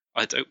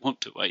I don't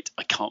want to wait.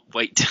 I can't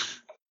wait.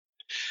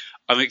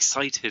 I'm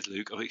excited,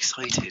 Luke. I'm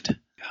excited.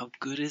 How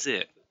good is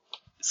it?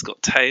 It's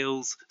got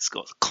tails, it's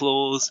got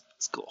claws,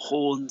 it's got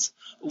horns,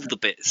 all the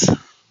bits.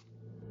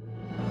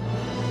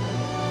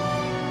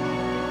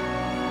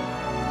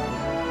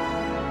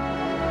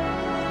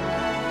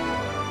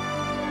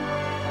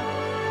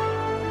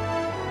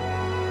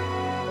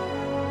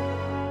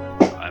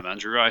 I'm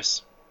Andrew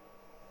Rice.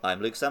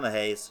 I'm Luke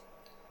Summerhays.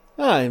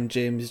 I'm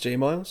James J.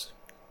 Miles.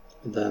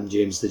 And I'm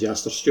James the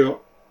Jaster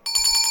Stewart.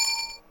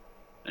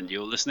 And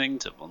you're listening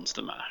to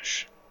Monster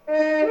Mash.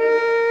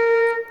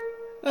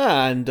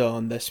 And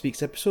on this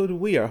week's episode,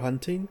 we are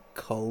hunting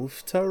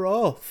Kulve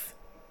Taroth.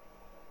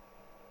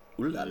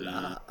 Ooh la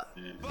la.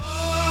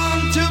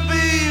 Born to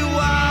be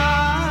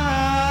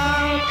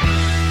wild.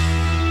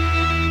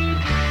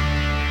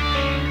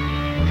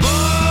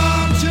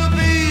 Born to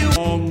be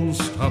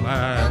Monster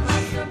Mash.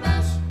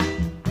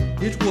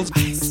 It was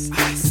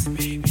ice,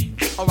 baby.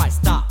 Alright,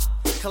 stop.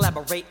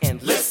 Collaborate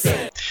and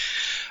listen.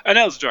 An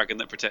elder dragon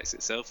that protects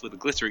itself with a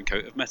glittering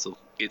coat of metal.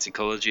 Its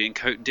ecology and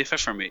coat differ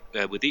from it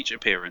with each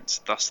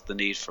appearance, thus the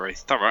need for a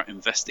thorough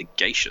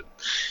investigation.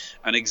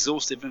 An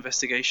exhaustive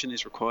investigation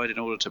is required in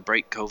order to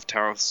break Kulve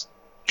Taroth's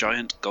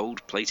giant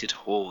gold-plated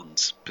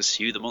horns.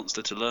 Pursue the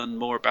monster to learn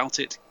more about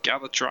it,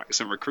 gather tracks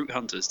and recruit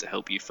hunters to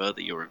help you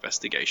further your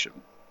investigation.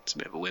 It's a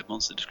bit of a weird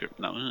monster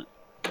description, that, isn't it?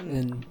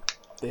 And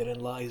therein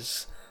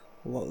lies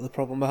a lot of the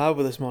problem I have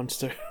with this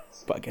monster.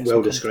 But I guess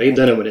Well described,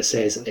 isn't it, when it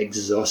says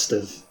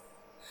exhaustive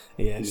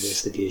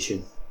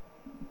investigation.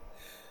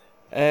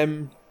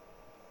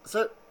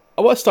 So,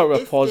 I want to start with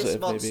a if positive,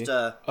 this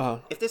monster,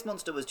 maybe. if this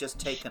monster was just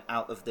taken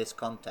out of this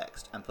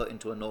context and put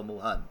into a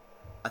normal hunt,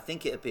 I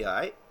think it'd be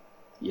alright.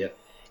 Yep.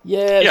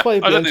 Yeah, Yeah, why I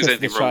I'd be don't think there's interested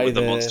anything to wrong try with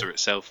the monster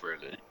itself,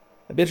 really.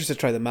 I'd be interested to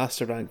try the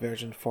Master Rank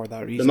version for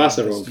that reason. The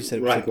Master because you said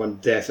it was Rank one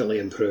definitely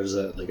improves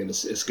it. Like, and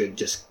it's good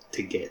just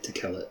to get to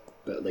kill it.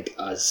 But like,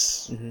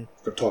 as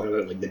we're talking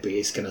about, like the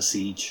base kind of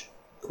siege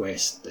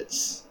quest,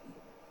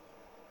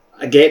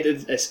 I get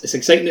it. It's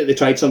exciting that they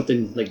tried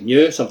something like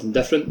new, something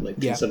different.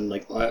 Like considering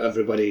like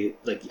everybody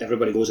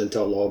goes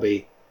into a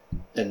lobby,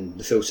 and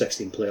the full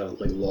 16-player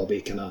like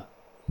lobby kind of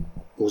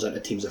goes into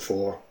teams of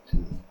 4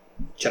 and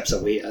chips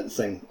away at the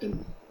thing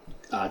and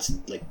adds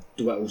like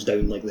whittles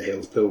down like the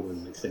health pool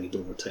and like thingy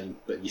over time.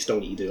 But you still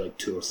need to do like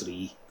 2 or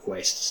 3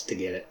 quests to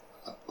get it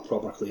a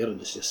proper clear,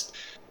 and it's just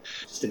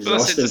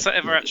exhausting. Does that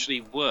ever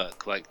actually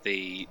work? Like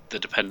the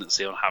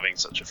dependency on having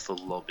such a full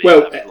lobby,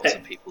 well, and having lots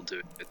of people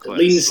doing the quests.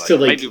 It leans to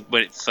like maybe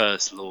when it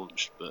first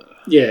launched, but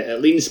yeah,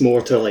 it leans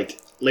more to like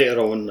later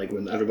on, like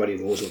when everybody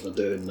knows what they're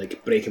doing.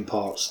 Like breaking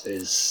parts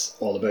is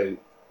all about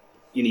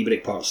you need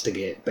break parts to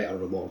get better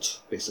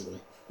rewards, basically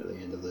at the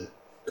end of the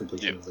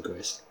completion of the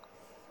quest.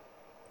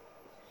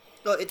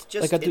 No, it's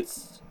just Like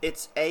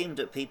it's aimed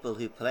at people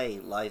who play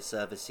live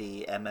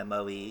servicey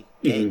MMOE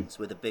games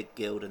with a big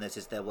guild, and this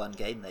is their one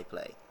game they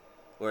play.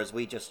 Whereas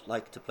we just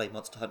like to play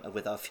Monster Hunter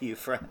with our few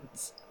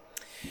friends.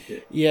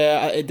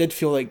 Yeah, it did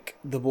feel like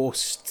the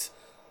most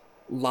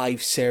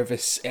live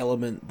service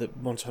element that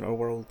Monster Hunter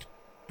World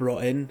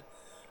brought in.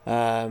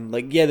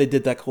 They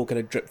did that whole kind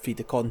of drip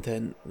feed of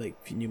content,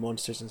 like new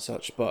monsters and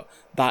such, but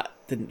that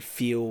didn't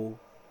feel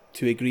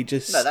too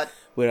egregious. No, that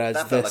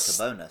felt this,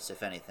 like a bonus,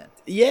 if anything.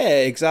 Yeah,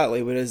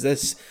 exactly. Whereas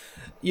this,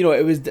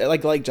 it was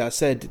like Jazz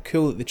said,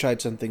 cool that they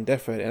tried something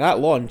different. And at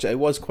launch, it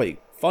was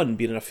quite fun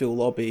being in a full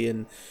lobby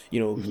and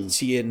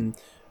seeing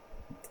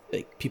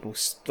like people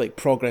like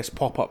progress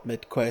pop up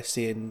mid quest,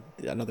 saying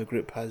another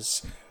group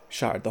has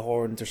shattered the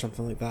horns or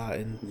something like that,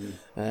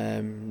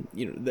 and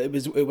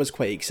it was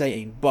quite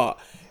exciting. But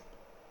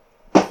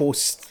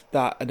post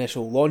that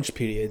initial launch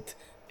period,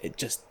 it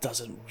just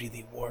doesn't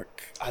really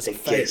work as a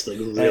fight.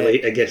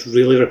 It gets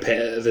really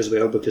repetitive as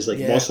well, because like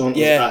Monster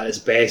Hunter's at its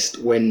best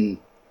when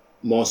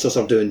monsters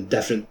are doing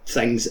different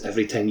things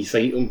every time you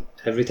fight them.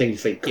 Every time you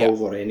fight Kulve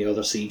or any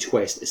other siege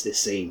quest, it's the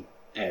same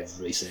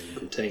every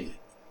single time.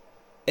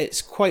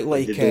 It's quite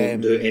like they don't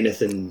do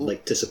anything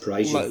like to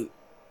surprise you.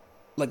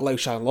 Like Lao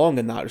Shan Long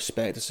in that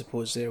respect, I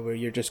suppose, there where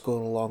you're just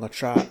going along a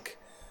track.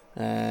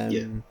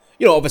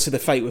 Obviously the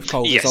fight with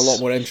Kulve is a lot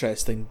more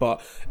interesting, but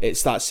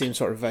it's that same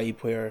sort of vibe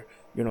where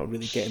you're not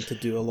really getting to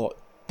do a lot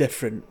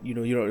different.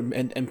 You're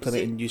not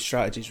implementing new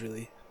strategies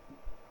really.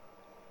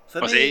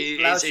 For me,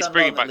 Lao Shan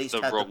Long at least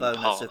the had the wrong bonus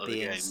part of of the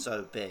being game.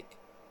 so big.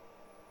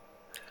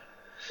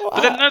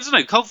 But then I don't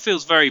know. Kulve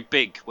feels very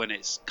big when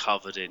it's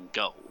covered in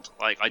gold.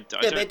 Like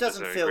But it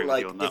doesn't feel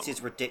like this is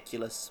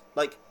ridiculous.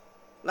 Like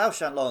Lao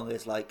Shan Long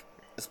is like,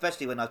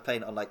 especially when I was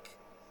playing it on like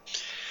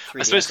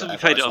 3DS. Especially when we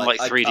played it on like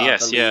 3DS. I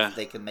can't believe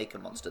they can make a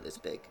monster this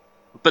big.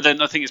 But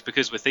then I think it's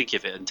because we're thinking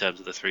of it in terms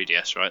of the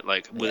 3DS, right?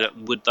 Like,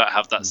 would that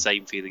have that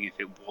same feeling if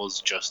it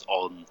was just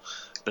on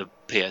the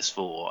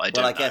PS4? I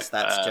don't know. I guess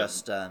that's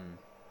just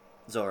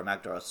Zora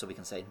Magdaros, so we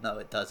can say no,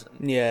 it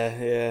doesn't.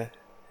 Yeah.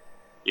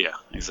 Yeah,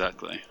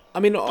 exactly. I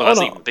mean, that's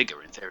even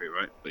bigger in theory,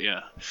 right? But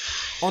yeah.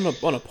 On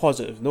a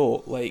positive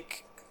note,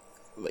 like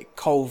like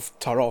Kulve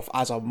Taroth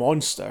as a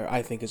monster,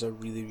 I think is a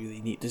really,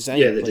 really neat design.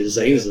 Yeah, the Like,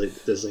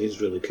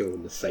 design's really cool,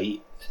 and the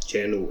fight in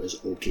general is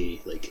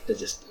okay. Like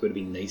it would have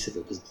been nice if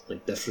it was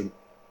like different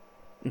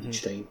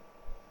each time.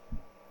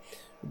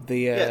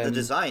 The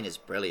design is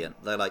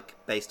brilliant. They're like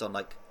based on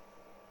like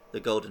the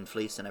golden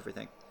fleece and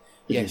everything.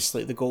 yes,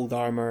 like the gold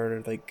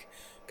armor, like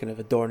kind of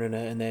adorning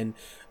it, and then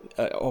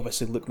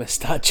obviously Luke missed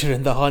stature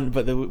in the hunt,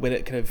 but when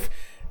it kind of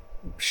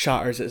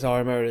shatters its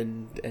armor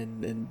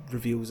and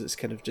reveals it's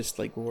kind of just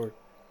like more.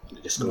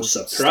 It just goes,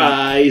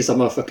 surprise!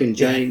 I'm a fucking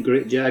giant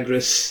great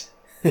Jagras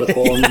with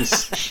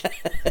horns.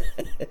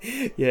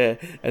 Yeah,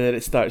 and then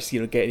it starts,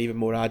 getting even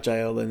more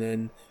agile, and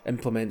then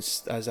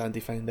implements, as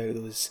Andy found out,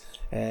 those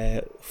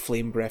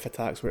flame breath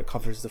attacks where it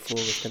covers the floor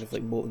with kind of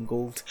like molten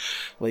gold,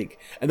 like,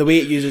 and the way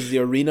it uses the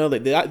arena,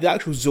 like the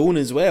actual zone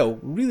as well,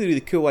 really, really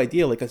cool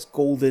idea, like this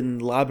golden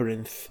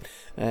labyrinth,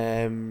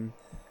 and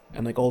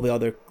like all the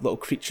other little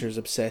creatures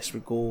obsessed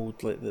with gold,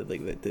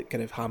 that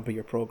kind of hamper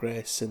your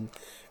progress, and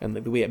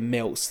like the way it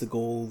melts the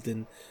gold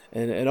and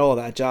all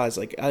that jazz.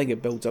 Like, I think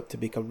it builds up to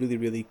make a really,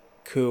 really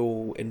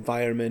cool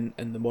environment,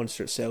 and the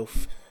monster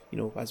itself,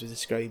 as we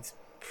described,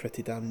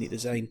 pretty damn neat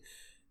design.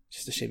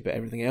 Just a shame about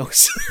everything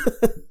else.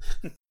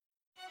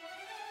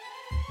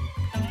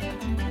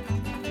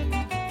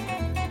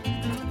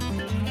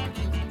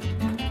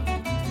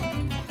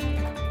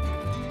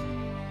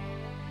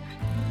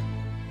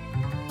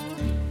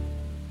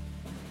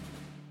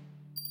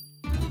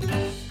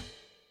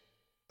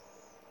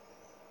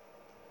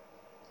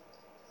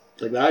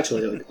 Like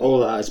actually, like all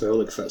that as well,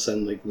 like fits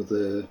in like with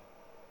the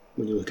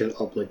when you look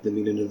up like the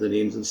meaning of the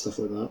names and stuff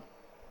like that.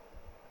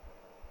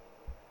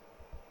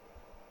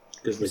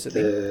 Because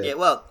like Yeah,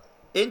 well,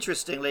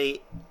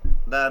 interestingly,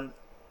 no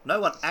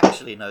one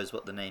actually knows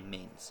what the name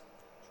means,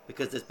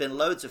 because there's been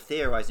loads of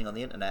theorizing on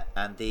the internet,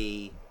 and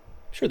the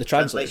Sure, the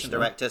translation translation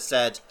director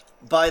said,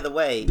 "By the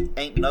way,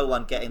 ain't no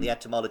one getting the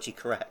etymology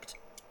correct."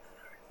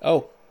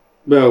 Oh,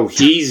 well,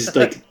 he's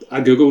like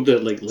I googled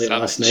it like late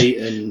last night,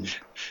 and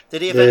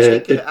Did he eventually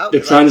give it out? the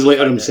 'Cause I couldn't translator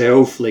find it.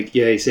 himself, like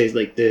he says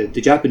like the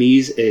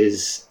Japanese of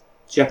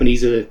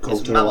the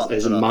culture Mamut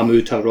is Tarot.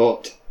 Mamu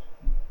Tarot,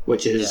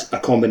 which is a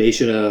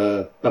combination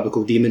of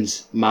biblical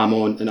demons,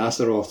 Mammon and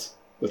Astaroth,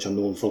 which are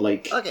known for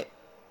like Okay,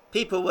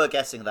 people were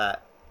guessing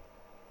that.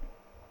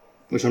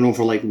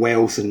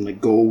 wealth and like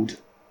gold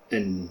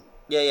and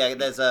Yeah,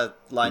 there's a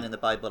line in the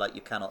Bible like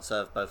you cannot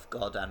serve both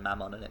God and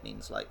Mammon, and it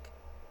means like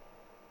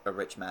a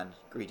rich man,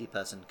 greedy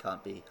person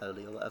can't be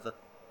holy or whatever.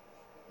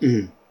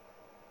 There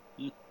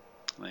you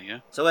go.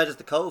 So where does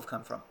the Kulve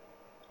come from?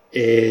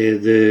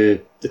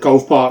 the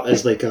Kulve part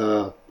is like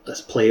a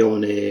play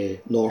on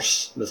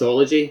Norse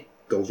mythology,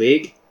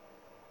 Gulveig,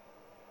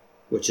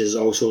 which is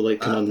also like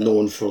kind of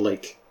known for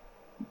like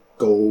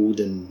gold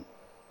and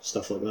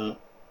stuff like that.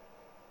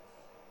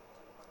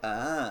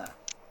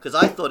 Because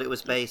I thought it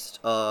was based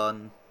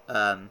on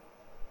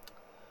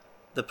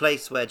the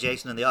place where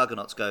Jason and the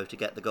Argonauts go to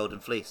get the Golden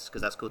Fleece,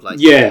 because that's called like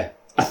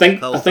I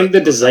think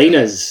the design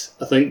is.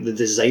 I think the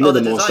design of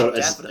the monster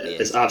definitely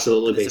is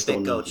absolutely it's based a big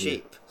on gold that.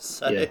 sheep.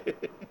 So. Yeah.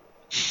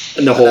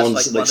 And the that's horns,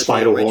 like like one of the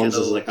spiral horns, is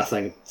original- like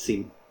a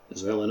theme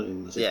as well, isn't it?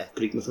 And there's like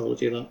Greek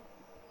mythology of that.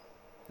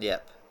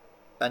 Yep.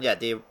 And yeah,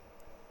 the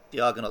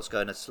Argonauts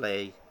going to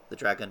slay the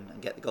dragon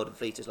and get the Golden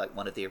Fleece is like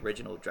one of the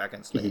original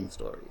dragon slaying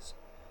stories.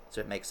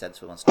 So it makes sense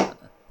for Monster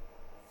Hunter.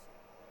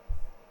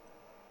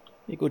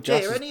 you go,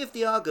 Jay, Joss. are any of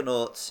the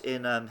Argonauts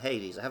in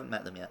Hades? I haven't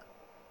met them yet.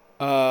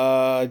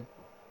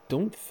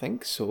 Don't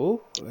think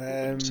so.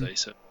 Say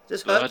so.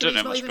 Does Well, I don't Hercules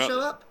know not much even about show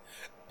them. up?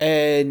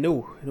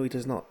 No, he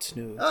does not.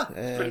 No. Ah,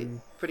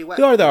 pretty wet.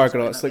 Who are the Sorry,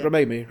 Argonauts? not Like,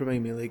 yet.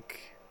 remind me. Like,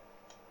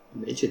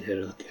 Mention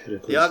Heracles.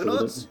 The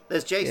Argonauts?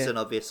 There's Jason,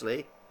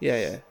 obviously.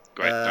 yeah.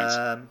 Great,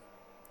 thanks.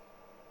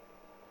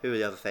 Who are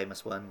the other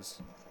famous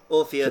ones?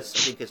 Orpheus, I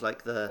think, is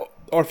like the...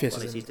 Orpheus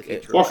Well, is he's the in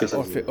future Orpheus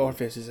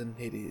Orpheus is in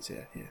Hades.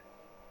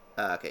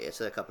 Yeah. okay, yeah,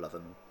 so a couple of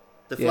them.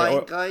 The Yeah,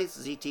 flying guys,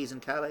 ZTs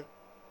and Calais.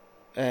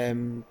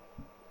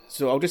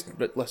 So I'll just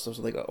list those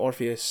like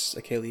Orpheus,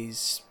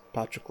 Achilles,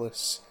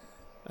 Patroclus.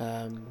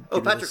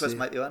 Patroclus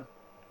might be one.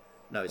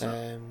 No, he's not.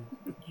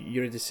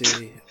 Eurydice,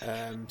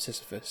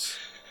 Sisyphus.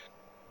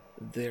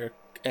 They're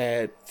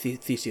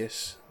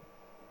Theseus.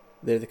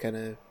 They're the kind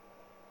of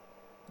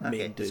main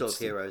Okay, the dudes. sort of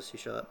heroes who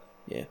show up.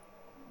 Yeah.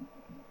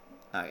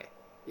 Okay.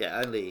 Yeah,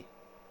 only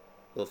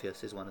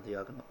Orpheus is one of the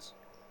Argonauts.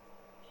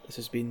 This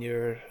has been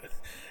your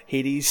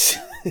Hades.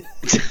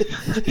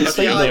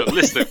 Okay, Your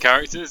list of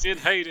characters in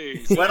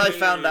Hades. when I Yay.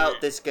 found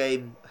out this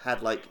game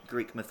had like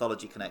Greek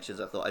mythology connections,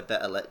 I thought I'd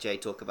better let Jay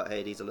talk about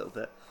Hades a little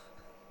bit.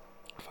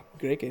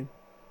 Great game.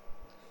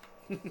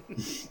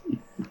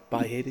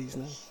 Buy Hades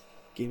now.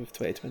 Game of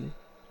 2020.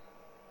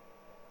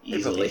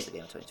 It probably Easily. is the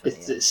game of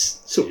 2020.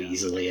 It's so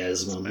easily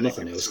is, man. Many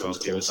Nothing people else as comes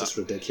well do close. that. It's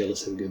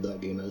ridiculous how good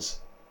that game is.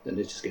 And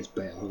it just gets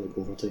better like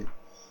over time.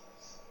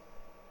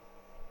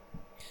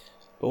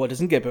 But what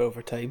doesn't get better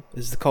over time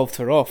is the Kulve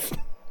Taroth.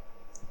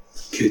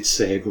 Good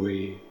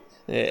segue.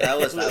 That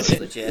was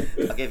legit.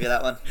 I'll give you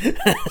that one.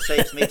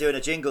 Saves me doing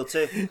a jingle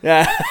too.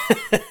 Yeah.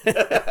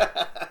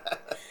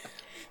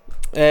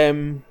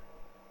 Yeah,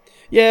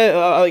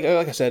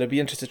 like I said, I'd be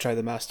interested to try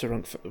the master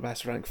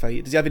rank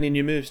fight. Does he have any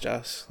new moves,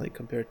 Jas? Like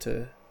compared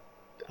to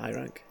high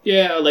rank?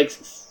 Yeah, like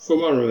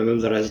from what I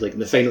remember, there is like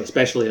the final,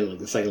 especially in like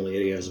the final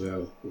area as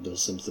well, it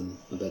does something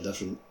a bit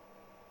different.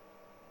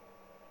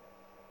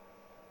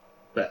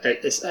 But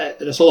it's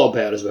a lot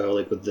better as well.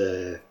 Like with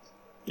the,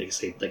 like I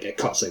say, like it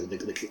cuts out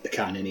the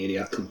cannon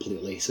area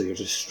completely, so you're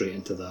just straight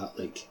into that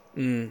like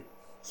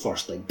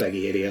first like big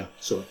area.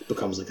 So it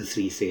becomes like a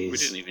 3-phase. We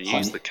didn't even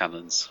use the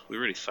cannons. We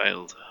really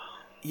failed.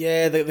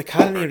 Yeah, the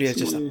cannon area is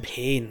just a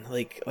pain.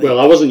 Like Well,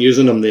 I wasn't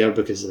using them there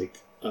because like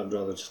I'd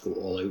rather just go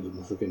all out with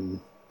my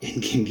fucking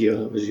in-game gear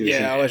I was using.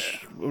 yeah, I was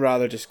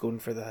rather just going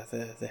for the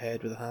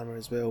head with the hammer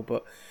as well.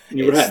 But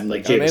You were hitting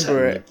like I James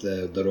remember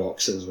hitting like the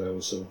rocks as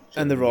well, so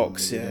and the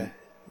rocks, yeah.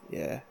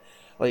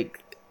 Like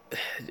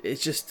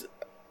it's just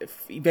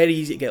very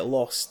easy to get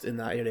lost in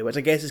that area, which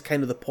I guess is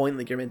kind of the point.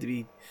 Like you're meant to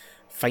be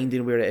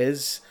finding where it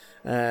is,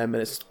 and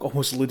it's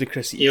almost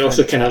ludicrous. That You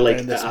also kind of like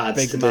around it this adds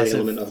big, to the massive-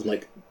 element of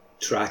like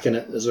tracking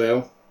it as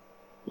well.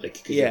 Like,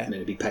 cause Yeah. you're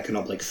meant to be picking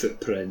up like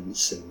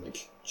footprints and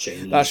like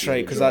shiny. That's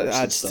right, because that drops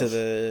and adds to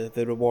stuff.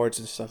 the rewards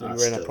and stuff. If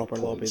Adds we're in a to proper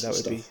lobby, points that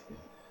and would be stuff.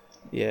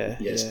 yeah.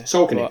 Yes, yeah. it's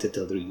all But- connected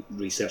to the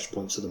research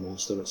points of the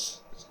monster.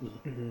 It's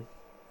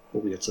a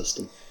weird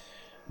system.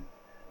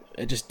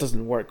 It just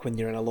doesn't work when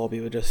you're in a lobby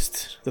with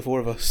just the four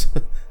of us.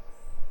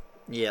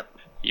 Yep.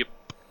 Yep.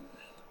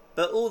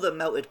 But all the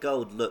melted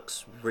gold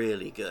looks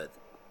really good.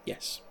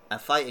 Yes.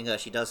 And fighting her,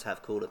 she does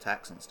have cool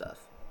attacks and stuff.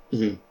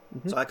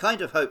 Mm-hmm. So I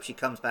kind of hope she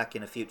comes back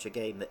in a future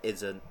game that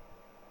isn't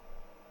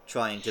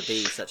trying to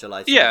be such a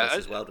life Yeah,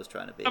 service as World was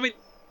trying to be. I mean,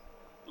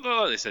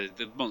 well, like they said,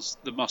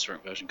 the Master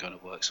Rank version kind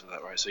of works with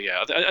that, right? So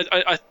yeah,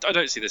 I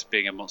don't see this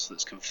being a monster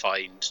that's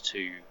confined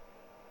to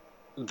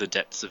the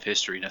depths of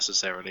history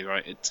necessarily,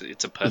 right?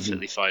 It's a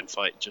perfectly fine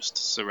fight, just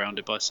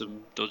surrounded by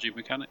some dodgy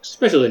mechanics.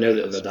 Especially now that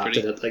they've It's adapted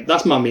pretty- it. Like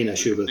that's my main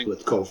issue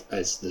with Call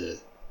is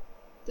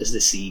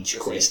the siege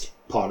quest siege.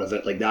 part of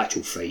it. Like the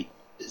actual fight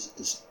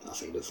is I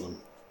find it fun.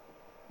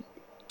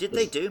 Did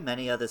they do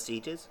many other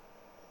sieges?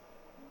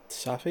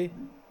 Safi?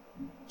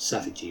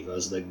 Safi Jiva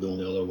is like the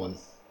only other one.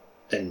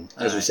 And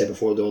as we said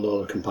before, the only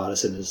other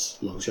comparison is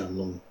Long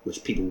Shanlong,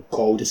 which people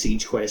call the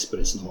siege quest, but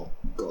it's not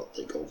got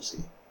like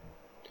obviously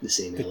the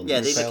same elements.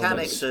 Yeah, the Style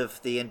mechanics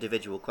of the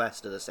individual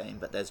quest are the same,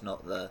 but there's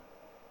not the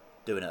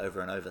doing it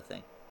over and over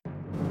thing.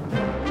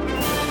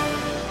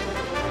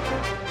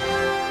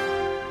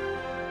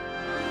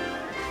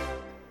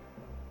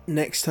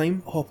 Next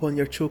time, hop on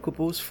your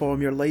chocobos,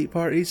 form your light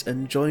parties,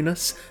 and join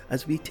us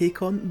as we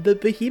take on the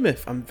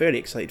Behemoth. I'm very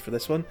excited for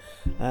this one,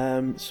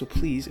 so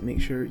please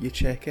make sure you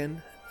check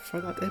in for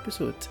that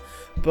episode.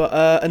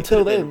 But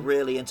until Could have been then,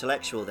 really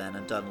intellectual then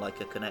and done like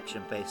a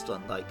connection based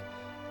on like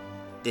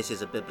this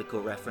is a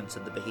biblical reference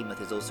and the Behemoth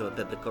is also a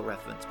biblical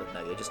reference, but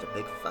no, you're just a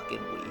big fucking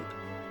weeb.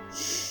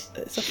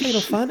 it's a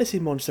Final Fantasy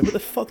monster. What the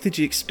fuck did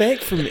you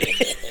expect from me?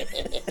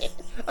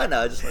 I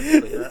know, I just wanted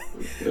to clear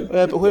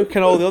that. But where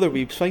can all the other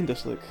weebs find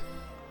us, Luke?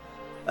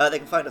 They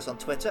can find us on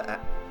Twitter at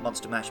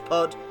Monster Mash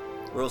Pod.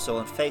 We're also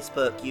on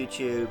Facebook,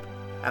 YouTube,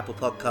 Apple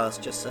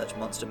Podcasts. Just search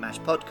Monster Mash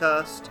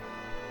Podcast.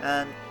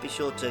 And be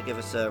sure to give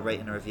us a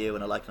rate and a review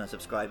and a like and a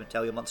subscribe and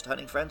tell your monster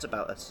hunting friends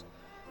about us.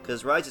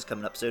 Because Rise is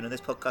coming up soon and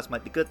this podcast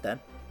might be good then.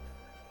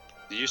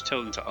 Did you just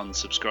tell them to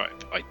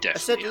unsubscribe? I definitely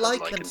said had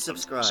like and and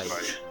subscribe.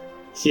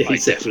 Yeah, I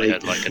exactly. definitely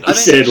had like an I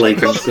said like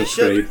and probably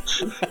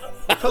subscribe.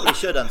 I probably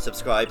should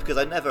unsubscribe because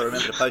I never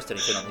remember to post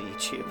anything on the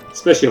YouTube.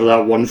 Especially for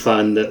that one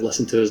fan that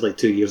listened to us like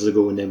 2 years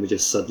ago and then we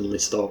just suddenly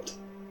stopped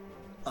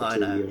for I 2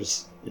 know.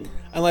 years. Yeah.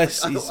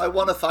 Unless he's... I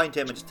want to find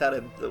him and just tell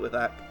him that we're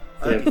back.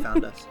 I Yeah. hope he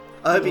found us.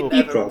 I hope he Oh,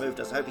 never prob- removed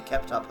us. I hope he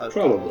kept up hope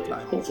all Probably. the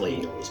time. Hopefully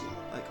he knows. Man.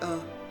 Like,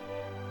 oh,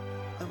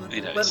 I wonder,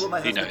 He knows. when will my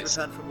He husband knows.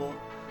 return from war?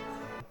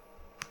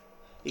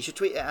 You should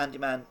tweet at Andy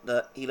Man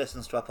that he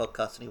listens to our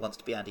podcast and he wants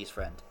to be Andy's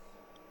friend.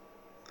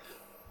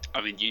 I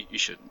mean, you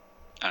shouldn't,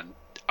 and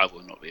I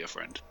will not be your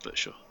friend, but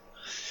sure.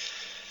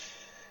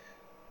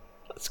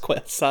 That's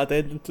quite a sad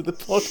ending to the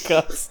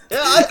podcast. Yeah,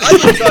 I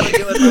was trying to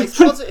do a nice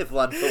positive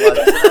one for once.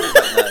 And I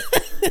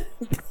was like, no.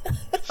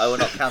 I will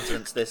not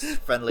countenance this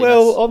friendliness.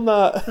 Well, on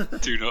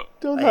that, Do not.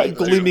 on I that hate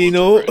gloomy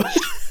those note, water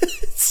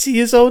see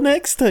you all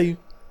next time.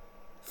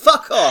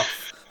 Fuck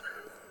off!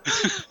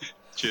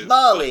 Cheers.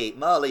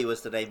 Marley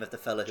was the name of the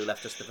fella who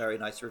left us the very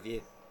nice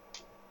review.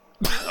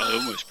 I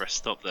almost pressed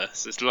stop there.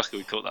 So it's lucky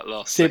we caught that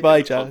last. Say second bye,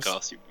 of the Jazz.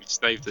 Podcast. You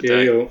saved the day.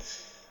 Cheerio.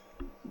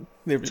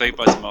 There we Say go.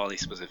 bye to Marley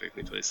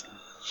specifically, please.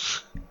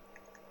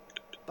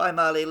 Bye,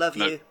 Marley. Love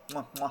No. you.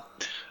 Mwah, mwah.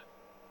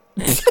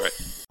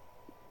 Right.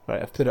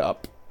 Right, I've put it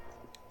up.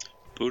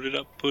 Put it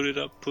up. Put it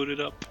up. Put it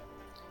up.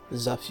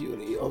 The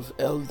Fury of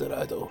El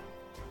Dorado.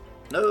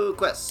 No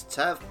quests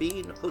have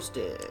been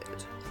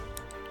hosted.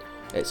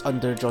 It's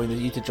under join the.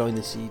 You need to join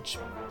the siege.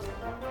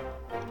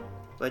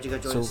 Where'd you go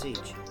join So- the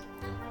siege?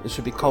 It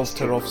should be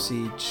Kolsterov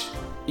Siege.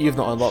 You've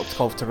not unlocked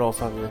Kolsterov,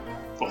 have you?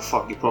 Oh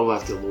fuck, you probably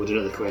have to load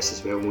into the quest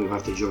as well and we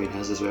have to join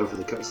his as well for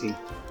the cutscene.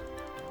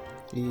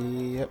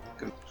 Yep.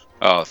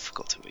 Oh, I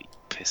forgot to eat.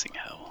 Pissing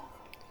hell.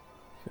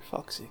 For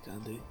fuck's sake,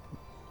 Andy.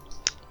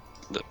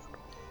 Look,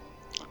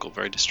 I got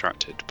very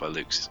distracted by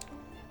Luke's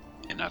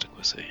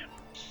inadequacy.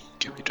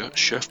 Give me that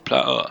chef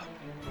platter.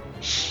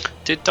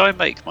 Did I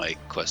make my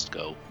quest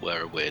girl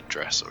wear a weird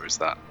dress, or is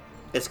that?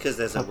 It's because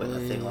there's a winter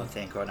thing, I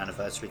think, or an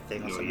anniversary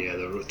thing or Oh something. yeah,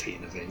 the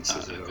rotating events.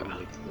 As okay.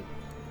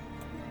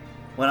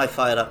 When I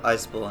fired up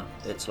Iceborne,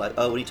 it's like,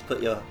 oh, we need to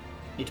put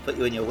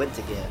you in your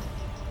winter gear,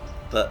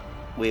 but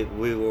we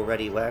were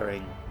already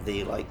wearing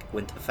the like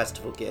winter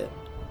festival gear,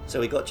 so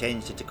we got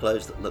changed into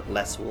clothes that look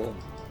less warm.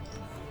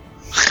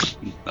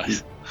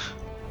 Nice.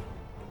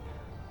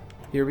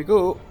 Here we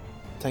go.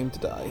 Time to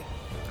die.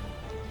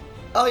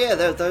 Oh yeah,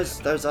 those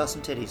are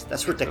some titties.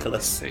 That's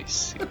ridiculous. I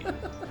see.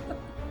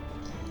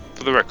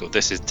 For the record,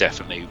 this is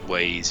definitely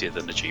way easier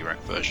than the G rank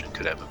version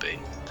could ever be,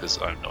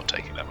 because I'm not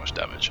taking that much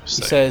damage. He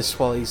So. says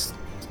while he's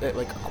at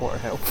like a quarter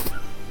health.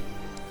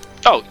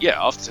 Oh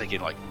yeah, after taking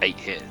like 8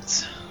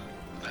 hits,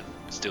 and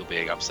still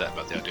being upset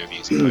about the idea of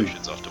using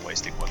potions after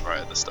wasting one right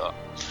at the start.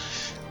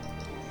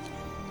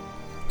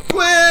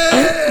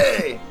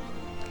 Way!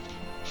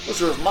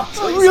 Those are much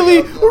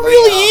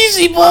Really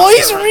easy,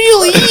 boys.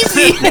 Really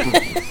easy.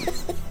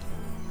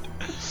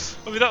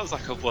 I mean, that was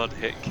like a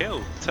one-hit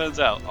kill. Turns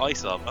out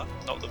ice armor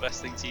not the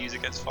best thing to use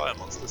against fire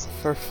monsters.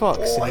 For fuck's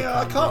Oh sake! yeah,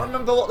 I can't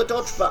remember what the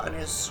dodge button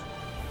is.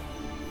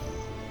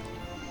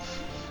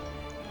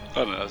 I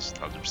don't know, that's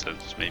 100%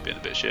 just me being a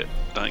bit shit.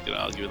 I ain't gonna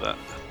argue with that.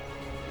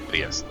 But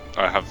yes,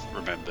 I have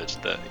remembered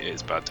that it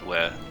is bad to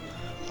wear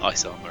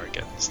ice armor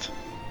against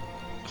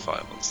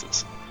fire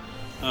monsters.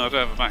 Oh, I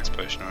don't have a max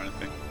potion or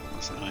anything.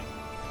 That's annoying.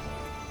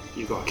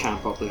 You've got a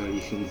camp up there.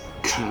 You can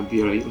grab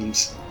your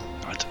items.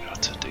 I don't know how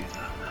to do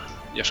that.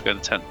 You have to go in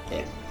the tent. Yeah,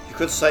 you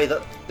could say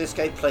that this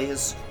gameplay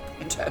is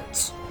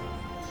intense.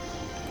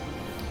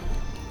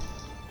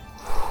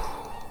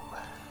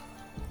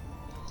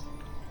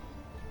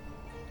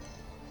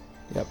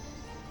 Yep.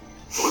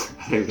 I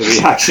think the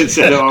reaction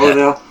said it all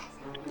there.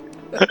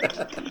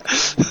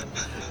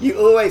 You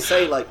always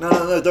say like,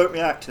 no, don't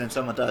react, and then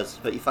someone does,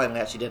 but you finally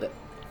actually did it.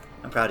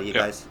 I'm proud of you Yeah.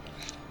 guys.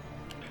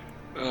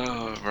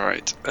 Oh,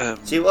 right.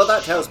 See, what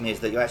that tells me is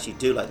that you actually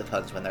do like the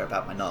puns when they're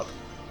about my knob.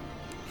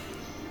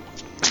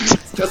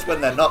 It's just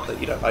when they're not that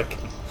you don't like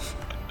them.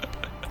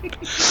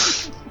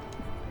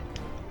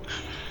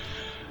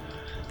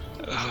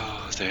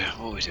 Oh dear,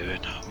 what are we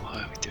doing?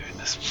 Why are we doing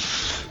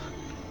this?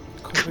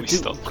 Can we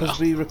stop now? Because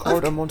we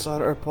record a Monster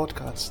Hunter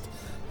podcast.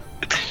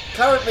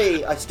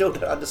 Currently, I still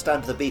don't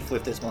understand the beef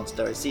with this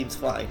monster. It seems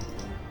fine.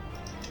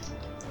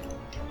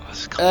 I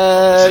just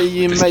can't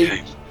You this might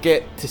game.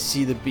 get to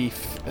see the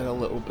beef in a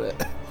little bit.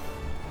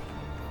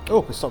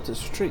 Oh, we stopped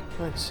its retreat.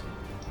 Nice.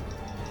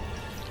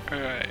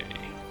 Alright.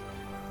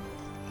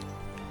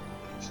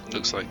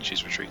 Looks like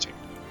she's retreating.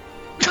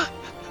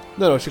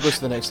 No, she goes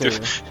to the next area.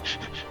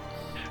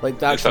 Like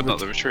the Is actual that not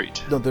the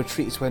retreat? No, the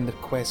retreat is when the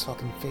quest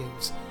fucking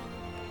fails.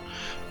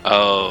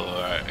 Oh,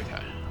 alright,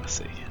 okay. I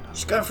see.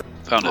 She's going for.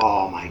 Found it.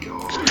 Oh my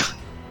god.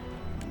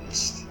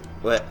 Missed.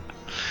 Wait,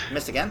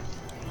 missed again?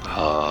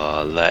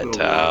 Oh, let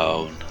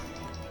down.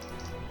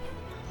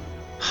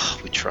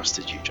 We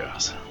trusted you,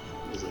 Jazz.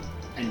 Was it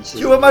into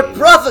You were my the-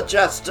 brother,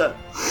 Jester!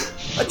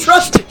 I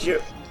trusted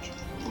you!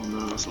 Oh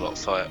no. That's a lot of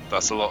fire.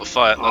 That's a lot of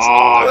fire. That's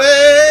Oh,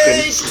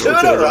 Wait, couldn't- two in a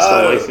couldn't rest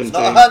our row! life in It's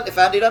not a time. hunt if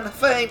Andy doesn't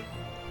faint.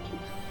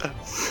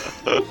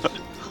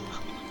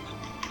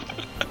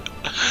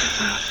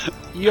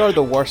 You're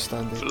the worst,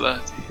 Andy.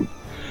 bloody.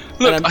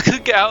 Look, I'm- I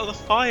couldn't get out of the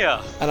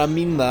fire. And I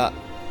mean that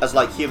As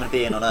like human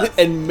being on Earth.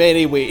 in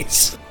many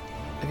ways.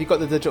 Have you got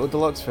the digital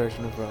deluxe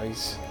version of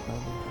Rise?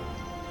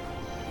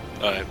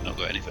 I have not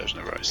got any version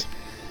of Rise.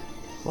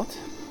 What?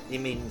 He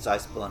means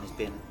Iceborne, he's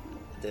being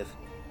div.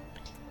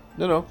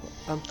 No.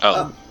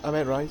 Oh. I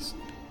meant Rise.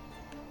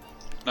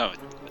 No, I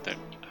don't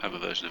have a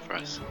version of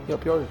Rise.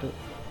 Yep, you ordered it.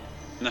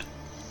 No.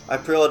 I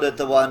pre-ordered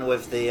the one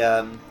with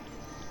the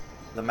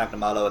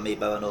Magnum Arlo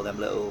amiibo and all them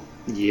little...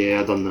 Yeah,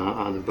 I done that.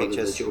 And I've got the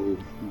Pictures. digital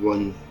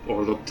one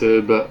ordered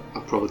too, but I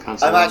probably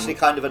can't. I'm actually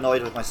kind of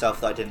annoyed with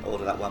myself that I didn't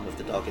order that one with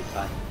the dog in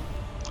time.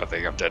 I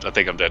think I'm dead. I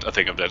think I'm dead. I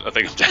think I'm dead. I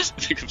think I'm dead.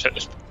 I think I'm dead. I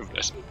think I'm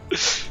dead.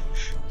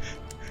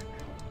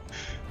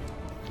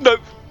 No.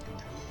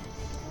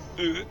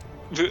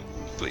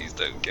 Please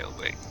don't kill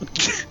me.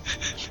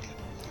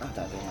 I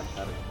don't think I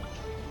have it.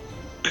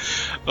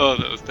 Oh,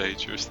 that was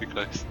dangerously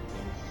close.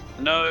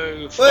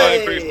 No,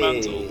 fireproof Whey!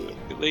 mantle.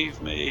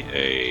 Leave me.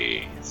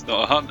 Hey, it's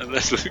not a hunt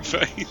unless Luke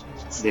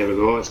faints. There we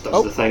go. It does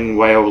Oh. the thing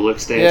while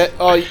Luke's Yeah,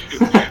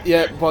 dead.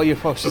 yeah, while your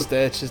fox is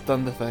dead, she's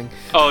done the thing.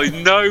 Oh,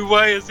 no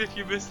way! As if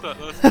you missed that.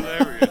 That's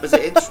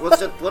hilarious.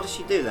 Was it what does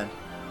she do then?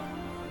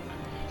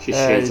 She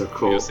sheds her You'll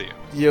coat. see it.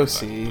 You'll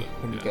see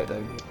when you get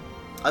down here.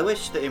 I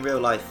wish that in real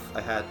life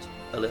I had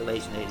a little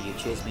Asian lady who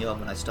cheers me on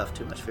when I stuff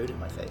too much food in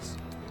my face.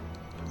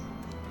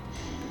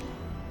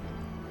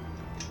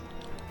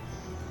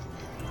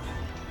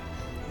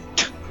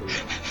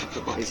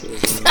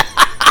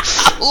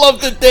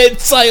 Love the dead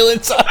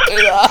silence after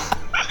that.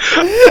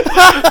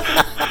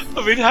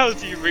 I mean, how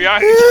do you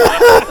react to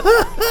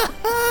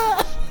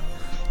that?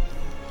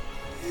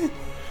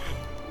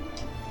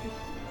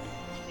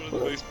 One of the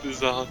most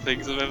bizarre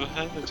things I've ever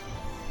heard.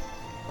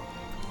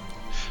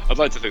 I'd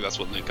like to think that's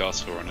what Luke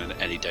asks for on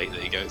any date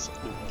that he goes.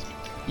 "Ooh,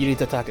 You need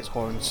to attack its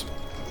horns,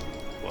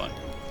 why?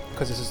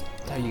 because this is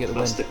how you get the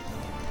That's win.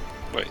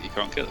 Wait, you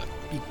can't kill it?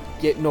 You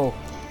get no.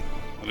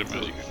 I didn't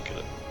realise you couldn't kill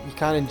it. You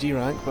can in G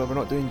rank, but we're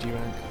not doing G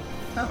rank.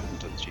 I haven't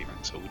done the G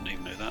rank, so I wouldn't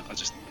even know that.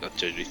 I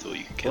genuinely thought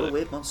you could kill What a it.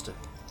 weird monster.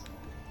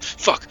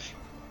 Fuck!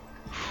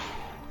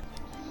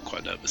 I'm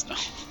quite nervous now.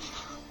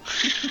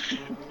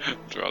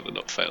 I'd rather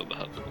not fail the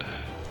hunt.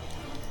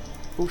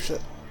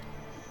 Bullshit.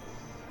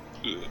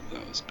 Ugh,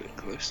 that was a bit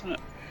close, isn't it?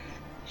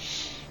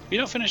 You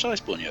not finished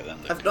Iceborne yet then,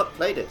 Luke? I've not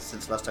played it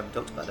since last time we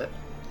talked about it.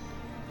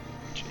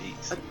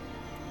 Jeez.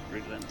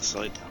 Really letting the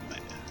side down, mate.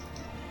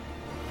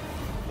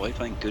 Why are you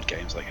playing good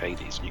games like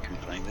Hades when you can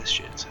be playing this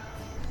shit?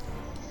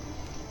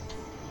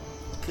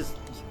 Because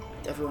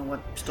everyone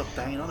won't stop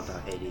banging on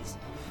about Hades.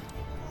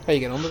 How you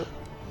getting on with it?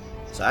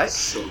 Sorry?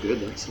 so good,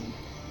 actually.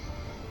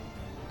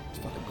 It's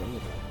fucking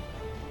brilliant.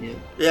 Yeah.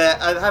 Yeah,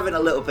 I'm having a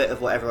little bit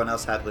of what everyone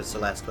else had with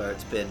Celeste, where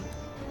it's been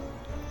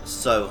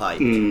so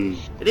hyped.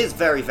 It is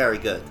very, very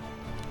good.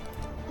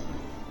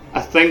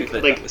 I think,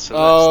 But like, that was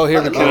Oh, here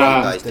Like we a lot go. of you Can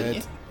I- guys, didn't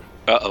you?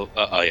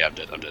 oh, yeah, I'm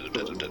dead, I'm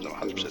 100%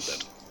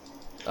 dead.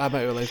 I'm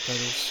out of life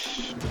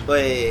panels.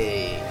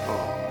 Wait.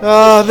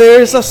 Ah,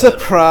 there's a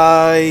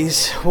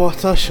surprise.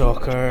 What a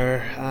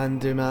shocker.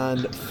 Andy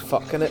Man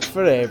fucking it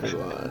for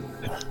everyone.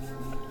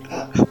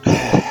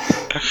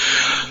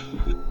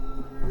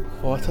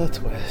 What a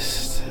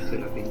twist.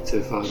 could have been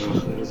too far off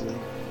there, isn't it?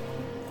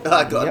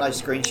 I got a Yep.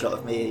 nice screenshot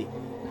of me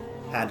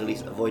handily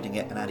avoiding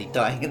it and Andy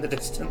dying in the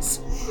distance.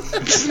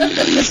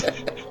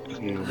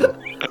 Yeah, but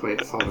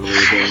quite far away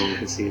down. All you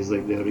can see is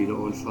like the arena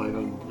on fire,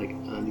 and like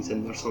Andy's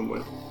in there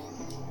somewhere.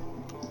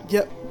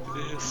 Yep.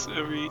 Yes,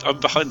 I'm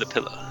behind the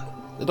pillar.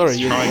 The door He's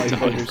used trying light to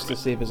hide binders from to it.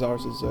 save his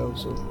arse as well,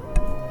 so.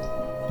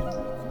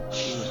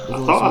 I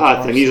thought I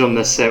had thingies on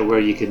this set where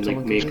you can like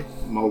Someone make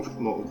could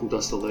multiple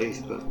dust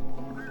alive, but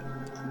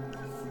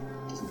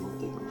it doesn't look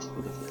different.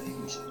 What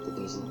if it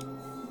does that?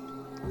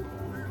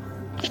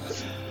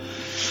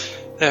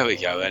 There we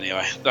go,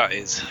 anyway. That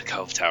is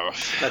Calv Tower.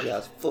 Bloody hell,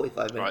 it's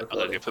 45 minutes. Right, I'm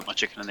going to go put my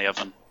chicken in the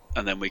oven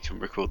and then we can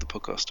record the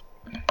podcast.